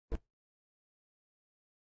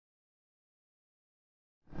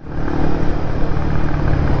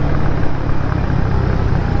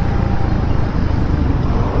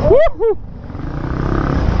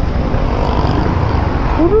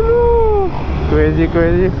Crazy,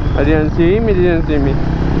 crazy. I didn't see him, he didn't see me.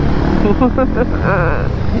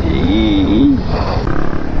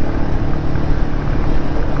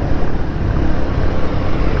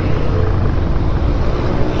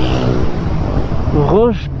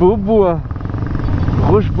 Roche-Beaubois.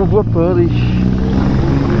 Roche-Beaubois Polish.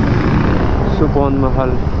 Subhan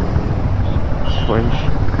Mahal. It's French.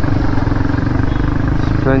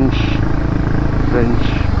 It's French.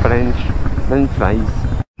 French fries.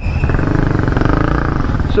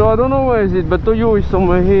 So I don't know where is it, but Toyo is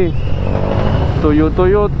somewhere here. Toyo.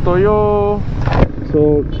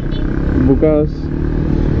 So bukas,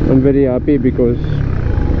 I'm very happy because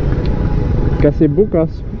kasi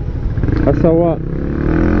bukas asawa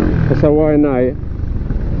and I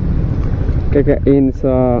kakain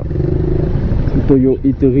sa Toyo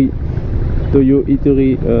Eatery. Toyo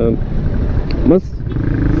Eatery,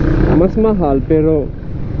 mas mahal pero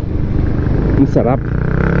masarap.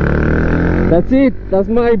 That's it. That's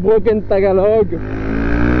my broken Tagalog.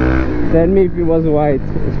 Tell me if it was right.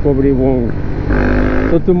 It's probably wrong.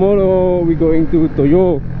 So tomorrow we're going to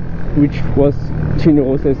Toyo, which was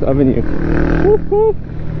Chinroses Avenue. Woohoo!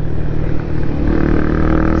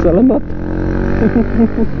 Salamat.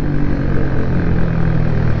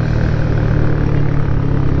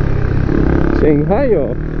 Saying hi,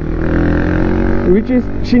 which is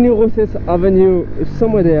Chinroses Avenue. It's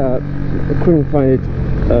somewhere there. I couldn't find it.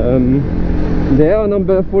 They are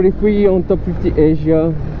number 43 on top 50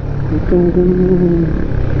 Asia.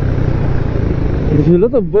 There's a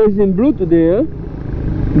lot of boys in blue today, huh?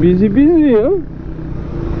 Busy, huh?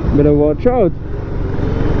 Better watch out.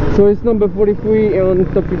 So it's number 43 on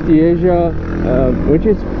top 50 Asia, which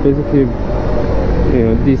is basically, you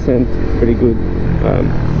know, decent, pretty good.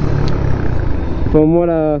 From what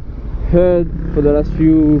I heard for the last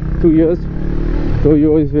 2 years,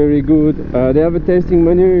 Toyo is very good. They have a tasting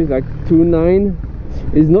menu. It's like $2.9.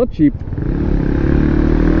 It's not cheap.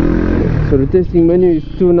 So the tasting menu is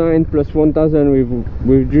 $2.9 plus 1,000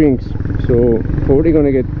 with drinks. So probably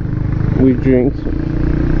gonna get with drinks.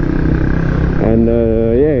 And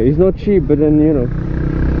yeah, it's not cheap, but then, you know,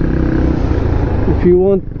 if you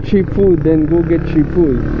want cheap food, then go get cheap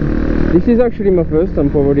food. This is actually my first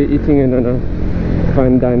time probably eating in a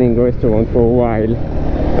fine dining restaurant for a while.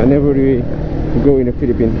 I never really go in the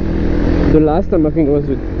Philippines. The last time I think it was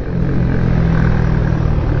with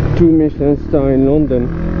 2 Michelin star in London.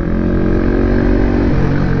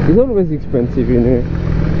 It's always expensive, you know,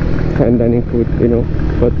 fine dining food, you know,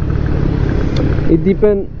 but it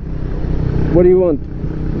depends what do you want.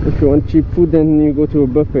 If you want cheap food, then you go to a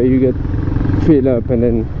buffet, you get filled up, and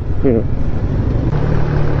then, you know.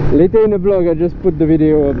 Later in the vlog I just put the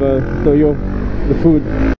video of Toyo, the food.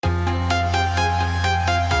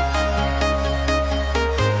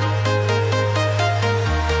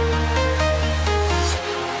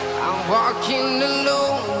 Walking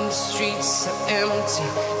alone, the streets are empty.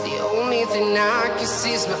 The only thing I can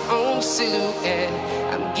see is my own silhouette.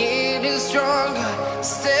 I'm getting stronger,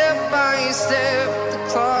 step by step. The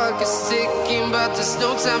clock is ticking, but there's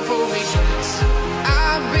no time for regrets.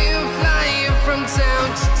 I've been flying from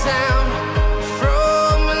town to town,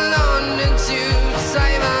 from London to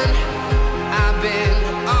Taiwan. I've been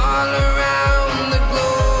all around the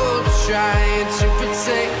globe, trying to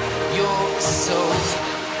protect your soul.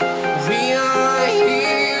 We are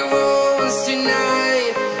heroes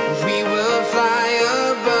tonight. We will fly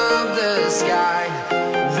above the sky.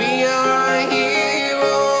 We are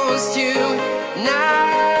heroes tonight.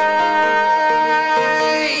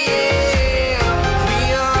 Yeah. We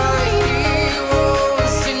are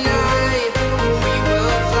heroes tonight. We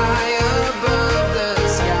will fly above the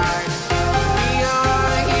sky. We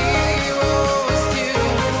are heroes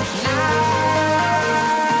tonight.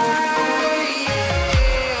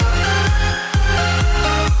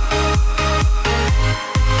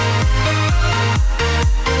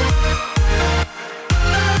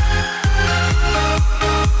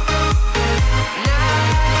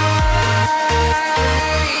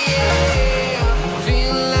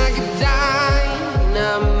 Feel like a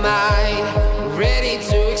dynamite, ready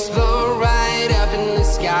to explode right up in the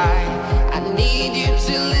sky. I need you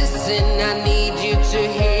to listen, I need you to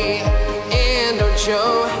hear, and don't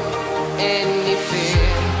show any fear.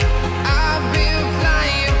 I've been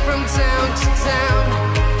flying from town to town,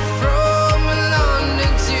 from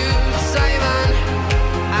London to Taiwan.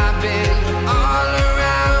 I've been all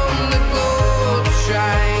around the globe,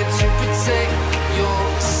 trying to protect your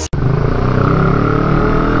soul.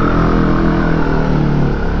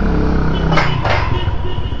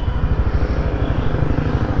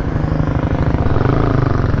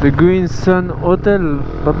 The Green Sun Hotel.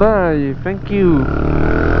 Bye bye. Thank you.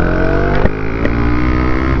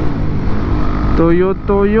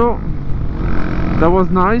 Toyo. That was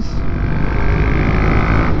nice.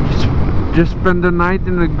 Just spent the night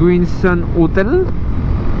in the Green Sun Hotel.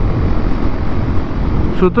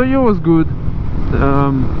 So Toyo was good.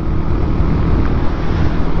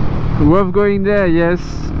 Worth going there, yes.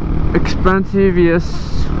 Expensive,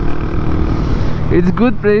 yes. It's a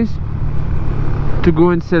good place to go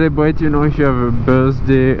and celebrate, you know, if you have a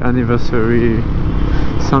birthday, anniversary,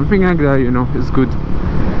 something like that, you know, it's good.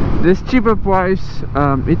 There's cheaper price,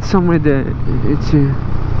 it's somewhere there, it's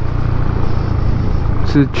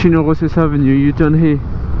Chino Roses Avenue, you turn here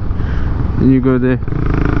and you go there.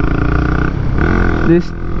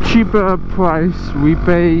 This cheaper price, we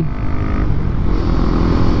pay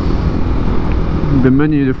the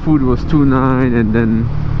menu, the food was $2.9 and then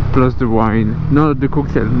plus the wine, not the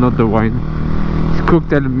cocktail, not the wine, it's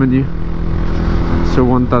cocktail menu, so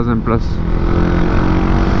 1,000 plus.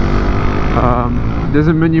 There's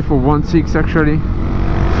a menu for 1.6 actually,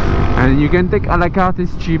 and you can take a la carte,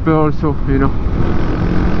 it's cheaper also, you know.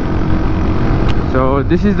 So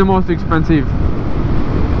this is the most expensive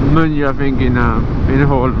menu I think in a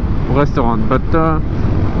whole restaurant, but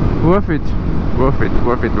worth it.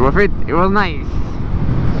 It was nice.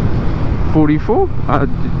 44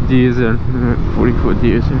 diesel, 44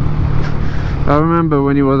 diesel. I remember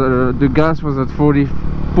when it was the gas was at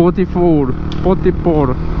 44,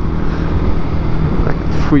 like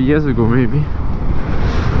 3 years ago maybe.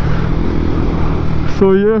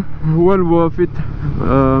 So yeah, well worth it.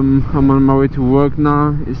 I'm on my way to work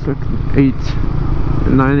now. It's like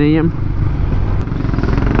 9 a.m.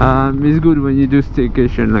 It's good when you do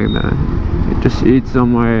staycation like that. You just eat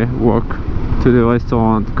somewhere, walk to the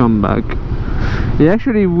restaurant, come back. It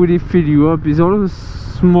actually really fill you up. It's all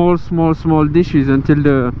small dishes until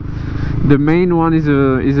the main one is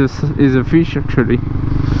a fish actually,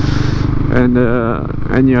 and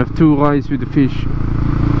you have 2 rice with the fish,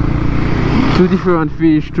 2 different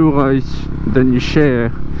fish, 2 rice, then you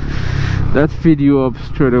share. That fill you up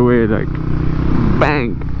straight away, like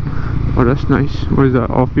bang. Oh, that's nice. What is that?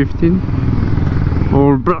 R15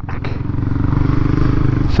 all black.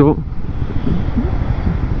 So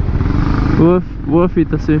worth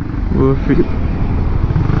it, I say. Worth it.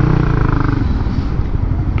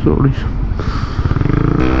 Sorry.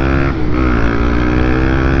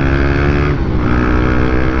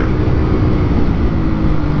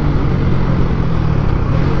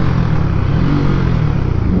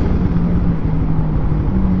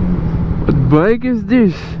 What bike is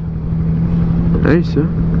this? Nice, huh?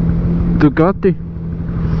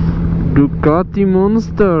 Ducati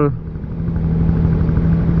Monster.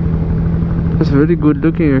 That's very good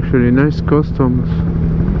looking actually, nice customs.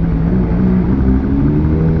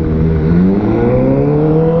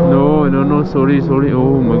 No, sorry,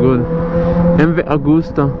 oh my god.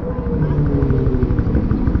 MVAGUSTA.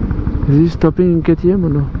 Is he stopping in KTM or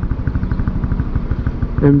no?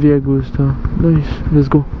 MVAGUSTA. Nice, let's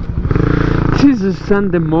go. This is a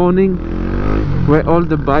Sunday morning where all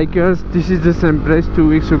the bikers, this is the same place 2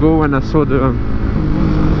 weeks ago when I saw the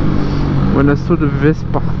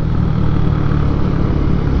Vespa.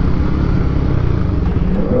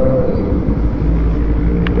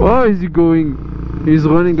 Oh, is he going? He's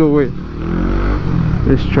running away.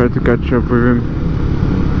 Let's try to catch up with him.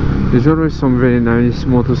 There's always some very nice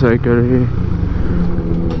motorcycle here.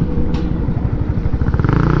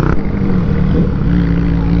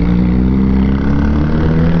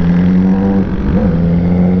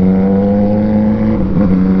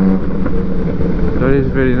 That is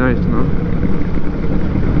very nice, no?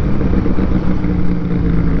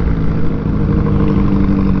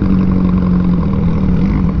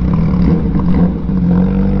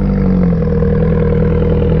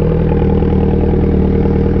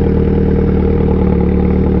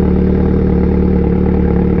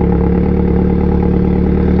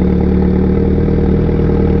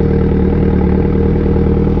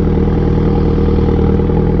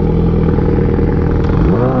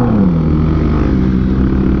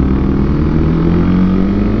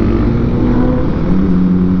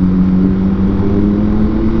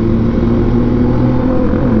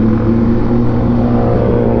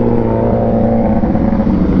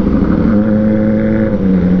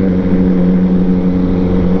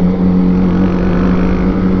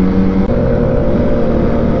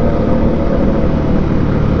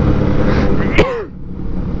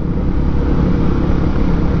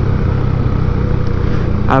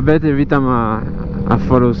 I bet every time I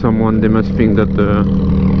follow someone, they must think that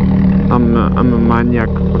I'm a maniac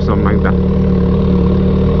or something like that.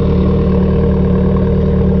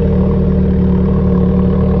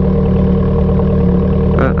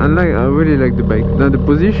 I really like the bike. Now the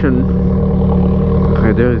position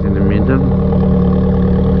Rider is in the middle.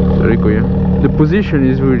 Sorry, Kuya. The position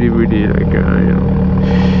is really like, you know,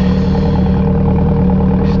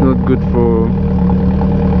 it's not good for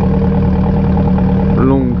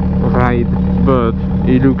long ride, but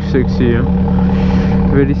it looks sexy, huh?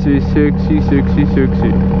 Very sexy.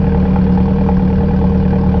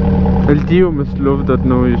 LTO must love that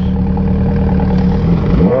noise.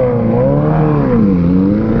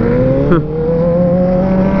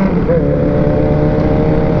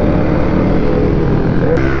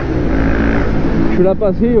 Should I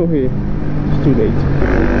pass here or here? It's too late.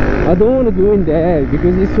 I don't want to go in there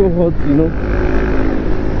because it's so hot, you know.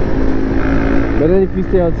 But then if we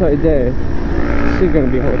stay outside there, it's still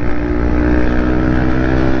gonna be hot.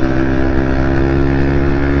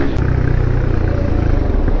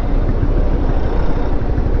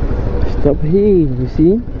 Stop here, you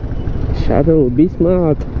see? Shadow, be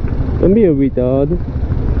smart. Don't be a retard.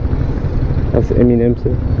 As Eminem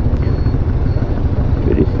said.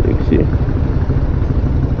 Very sexy.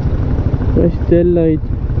 Nice tail light.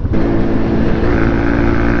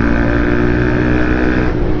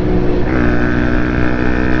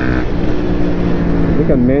 Look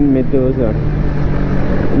at man Mendoza.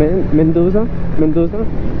 Mendoza?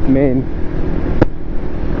 Man.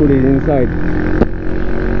 Put it inside.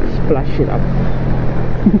 Splash it up.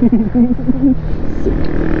 Sick.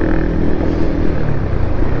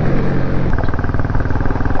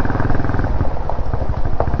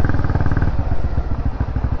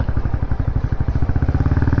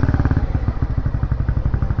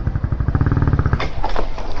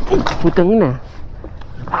 Putang ina.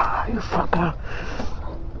 Ah, you fucker.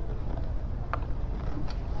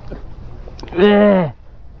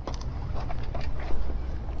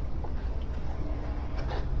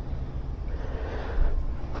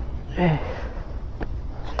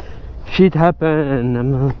 Shit happened.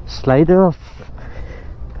 I'm gonna slide off.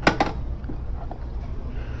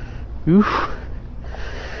 Oof.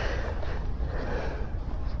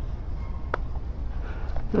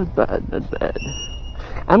 Not bad.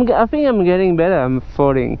 I think I'm getting better. I'm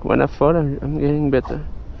falling. When I fall, I'm getting better.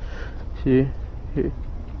 See?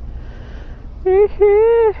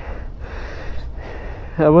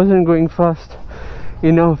 I wasn't going fast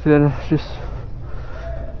enough, then I just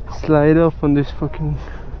slide off on this fucking...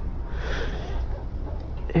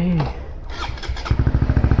 Hey.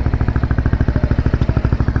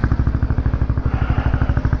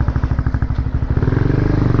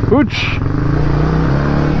 Ouch!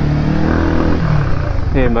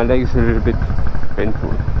 Hey, my leg's a little bit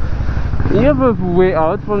painful. You have a way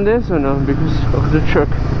out from this or no? Because of the truck.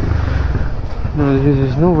 No,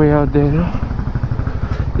 there's no way out there, no?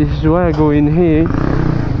 This is why I go in here.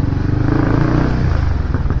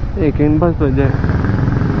 Hey, can pass by there.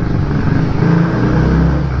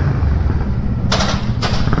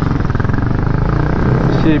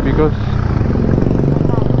 See, because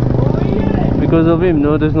of him,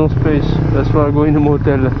 no, there's no space. That's why I go in a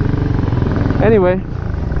motel. Anyway,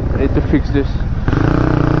 I need to fix this.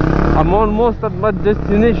 I'm almost at my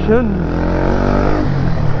destination.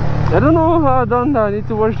 I don't know how I done that. I need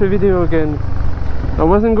to watch the video again. I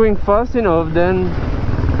wasn't going fast enough, then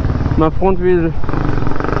my front wheel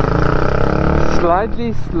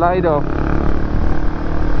slightly slide off.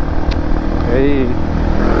 Hey.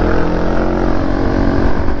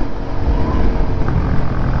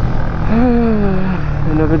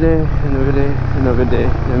 Another day.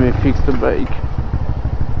 Let me fix the bike.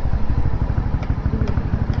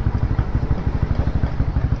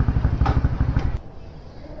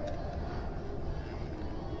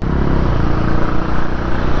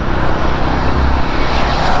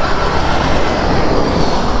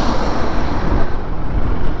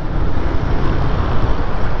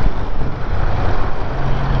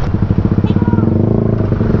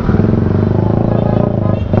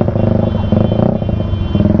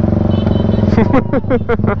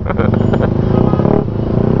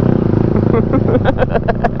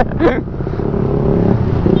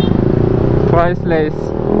 Priceless,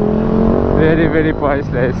 very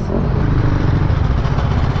priceless.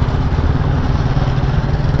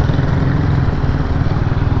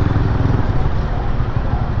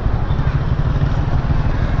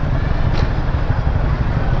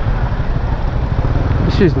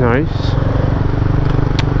 This is nice.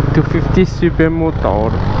 250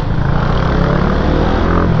 supermotor.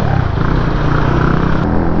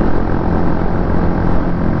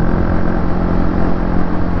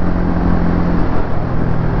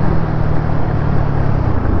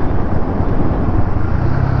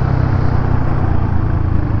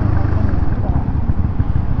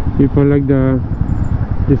 People like the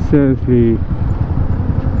selfie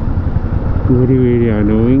really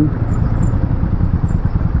annoying.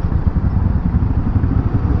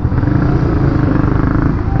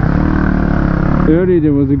 Earlier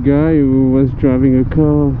there was a guy who was driving a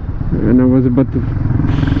car and I was about to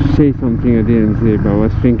say something I didn't say, but I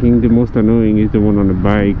was thinking the most annoying is the one on the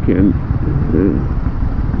bike, and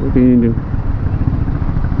what can you do?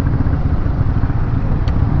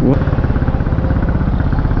 What?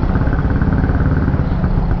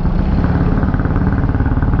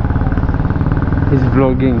 He's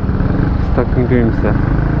vlogging, he's talking to himself.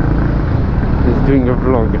 He's doing a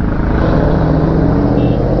vlog.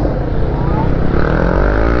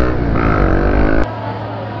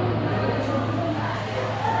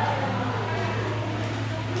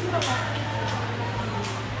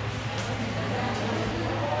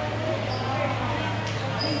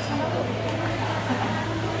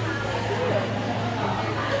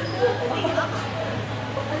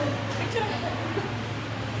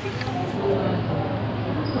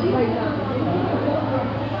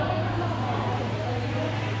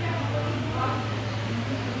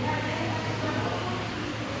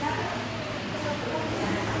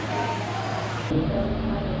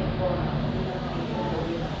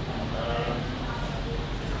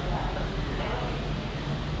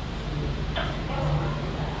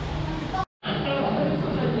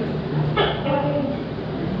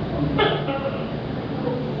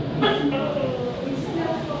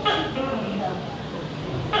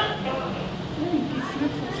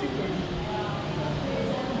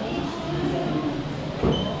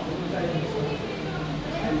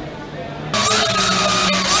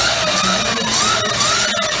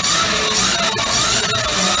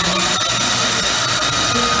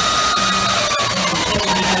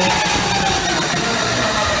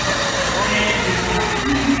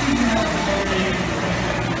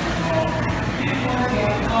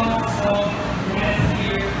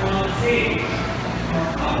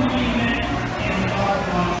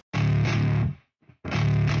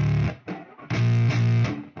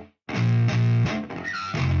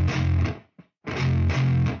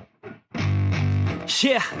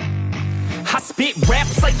 Yeah, I spit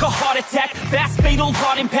raps like a heart attack, fast fatal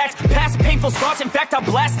heart impact, past painful scars. In fact, I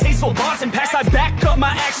blast tasteful bars and packs. I back up my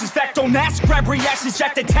actions, fact don't ask, grab reactions,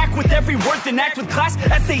 jacked attack with every word, then act with class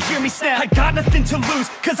as they hear me snap. I got nothing to lose,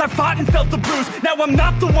 cause I fought and felt the bruise. Now I'm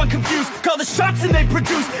not the one confused, call the shots and they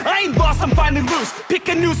produce. I ain't lost, I'm finally loose, pick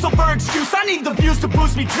a new silver excuse. I need the views to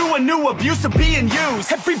boost me to a new abuse of being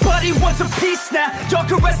used. Everybody wants a piece now, y'all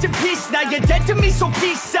can rest in peace now. You're dead to me, so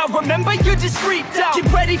peace out, remember you're just freaked out.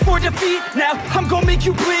 Get ready for defeat now, I'm gonna make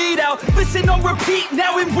you bleed out. Listen on repeat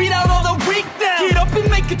now and weed out all the weak now. Get up and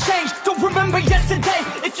make a change, don't remember yesterday.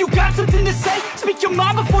 If you got something to say, speak your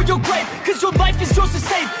mind before your grave, cause your life is yours to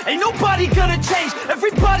save. Ain't nobody gonna change,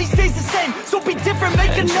 everybody stays the same. So be different,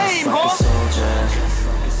 make a name, huh?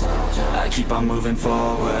 I keep on moving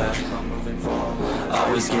forward,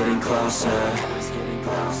 always getting closer.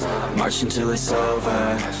 I march until it's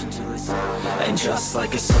over, and just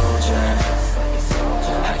like a soldier,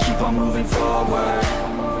 I keep on moving forward,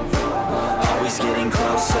 always getting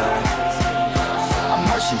closer. I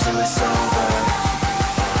march until it's over,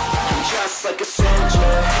 and just like a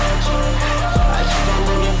soldier, I keep on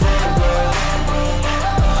moving forward,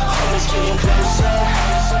 always getting closer.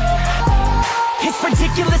 It's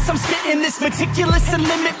ridiculous, I'm spitting this meticulous and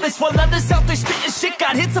limitless, while others out there spitting shit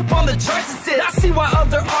got hits up on the charts and shit. I see why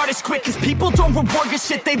other artists quit, cause people don't reward your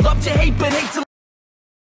shit. They love to hate but hate to